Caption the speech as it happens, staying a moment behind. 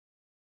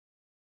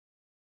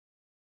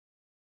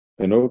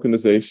An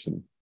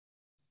organization,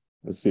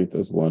 let's see if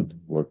there's one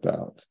worked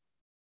out.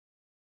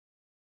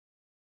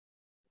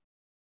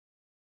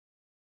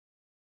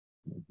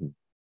 Mhm.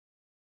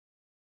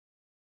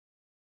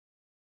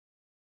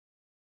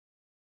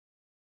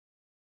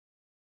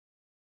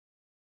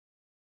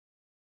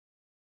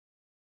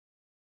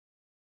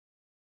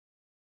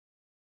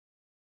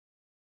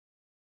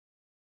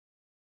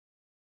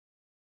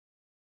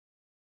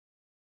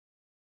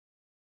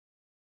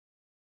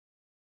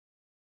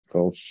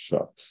 Oh,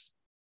 shucks.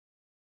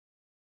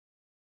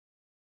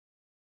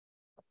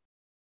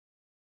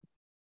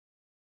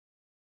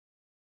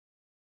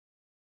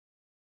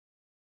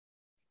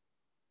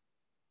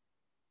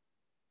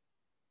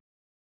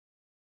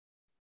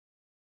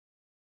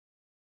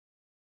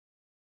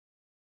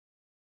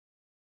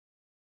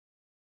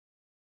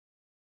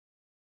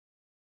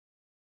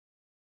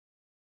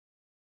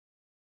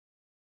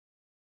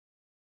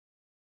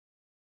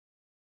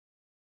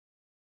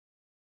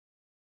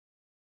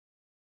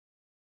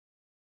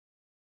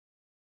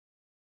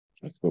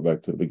 Let's go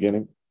back to the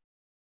beginning.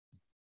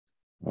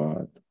 All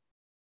right.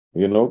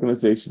 An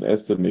organization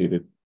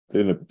estimated that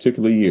in a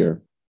particular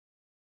year,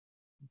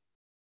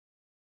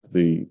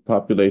 the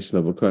population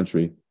of a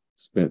country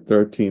spent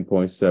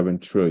 13.7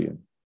 trillion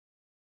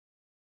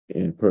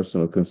in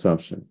personal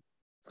consumption.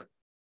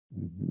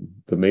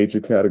 The major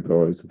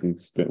categories that they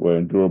spent were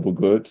in durable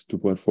goods,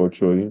 2.4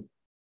 trillion,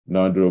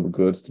 non-durable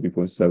goods,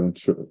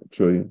 3.7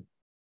 trillion,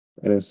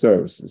 and in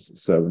services,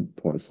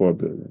 7.4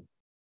 billion.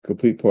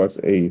 Complete parts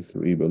A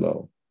through E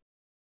below.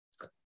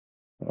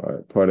 All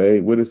right, part A,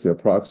 what is the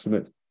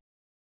approximate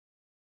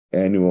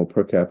annual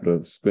per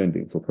capita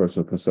spending for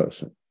personal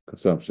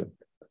consumption?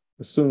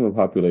 Assume a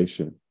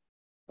population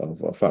of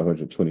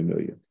 520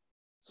 million.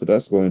 So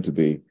that's going to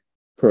be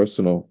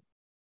personal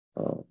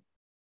uh,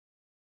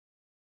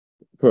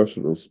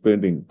 personal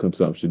spending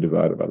consumption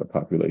divided by the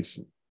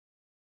population.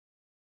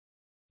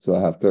 So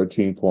I have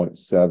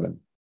 13.7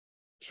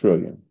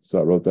 trillion. So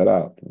I wrote that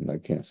out and I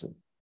canceled.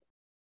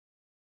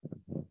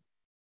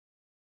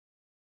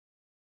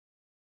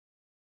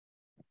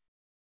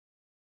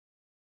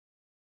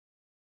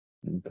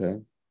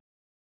 Okay.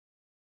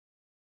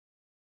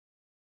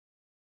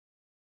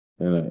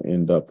 And I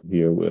end up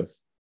here with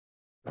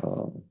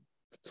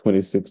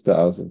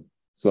 26,000.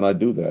 So when I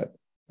do that,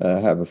 I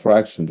have a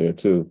fraction there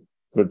too,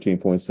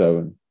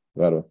 13.7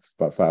 divided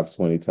by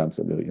 520 times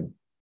a million.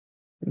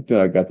 And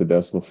then I got the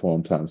decimal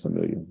form times a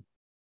million.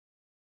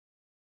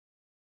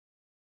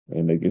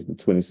 And that gives me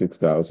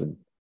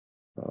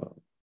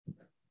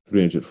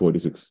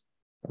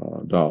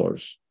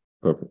 $26,346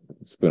 per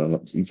spent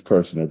on each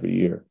person every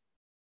year.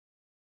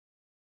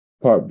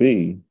 Part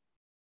B,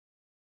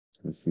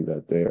 let's see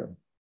that there.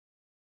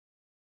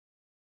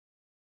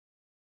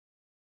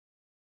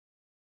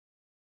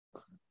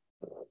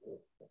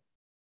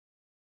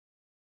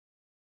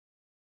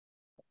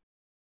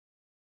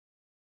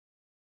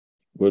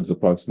 What's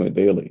approximate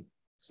daily?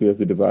 So you have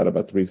to divide it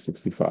by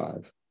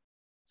 365.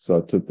 So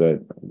I took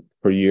that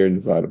per year and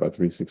divided by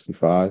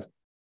 365,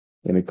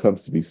 and it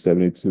comes to be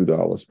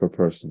 $72 per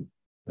person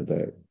a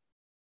day.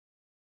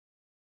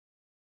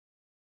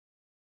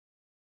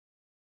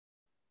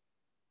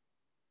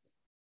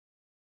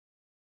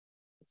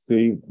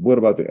 See, what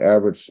about the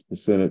average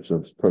percentage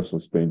of personal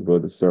spending go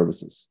to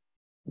services?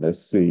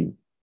 Let's see.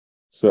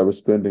 Service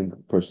spending,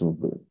 personal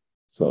good.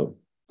 So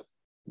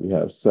we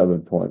have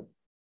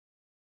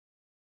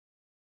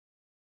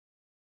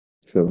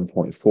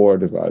 7.4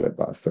 divided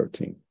by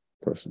 13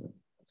 personal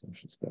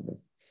consumption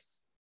spending.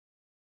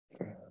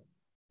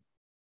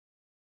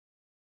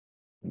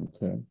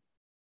 Okay.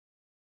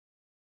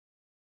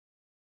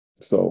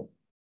 So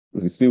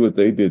if you see what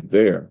they did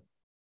there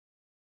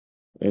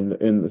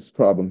in this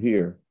problem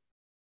here,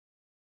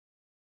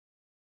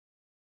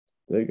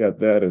 they got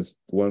that as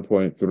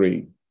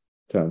 1.3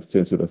 times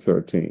 10 to the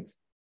 13th.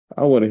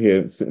 I went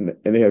ahead and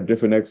they have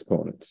different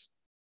exponents.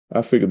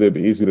 I figured they'd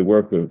be easy to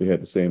work with if they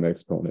had the same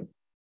exponent.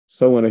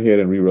 So I went ahead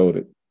and rewrote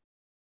it.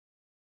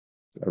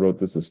 I wrote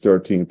this as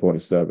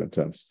 13.7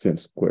 times 10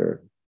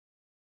 squared.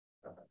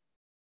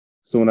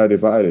 So when I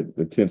divide it,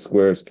 the 10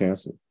 squares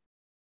cancel.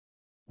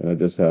 And I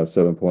just have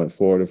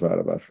 7.4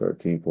 divided by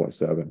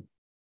 13.7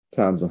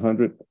 times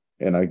 100,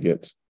 and I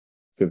get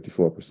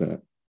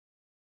 54%.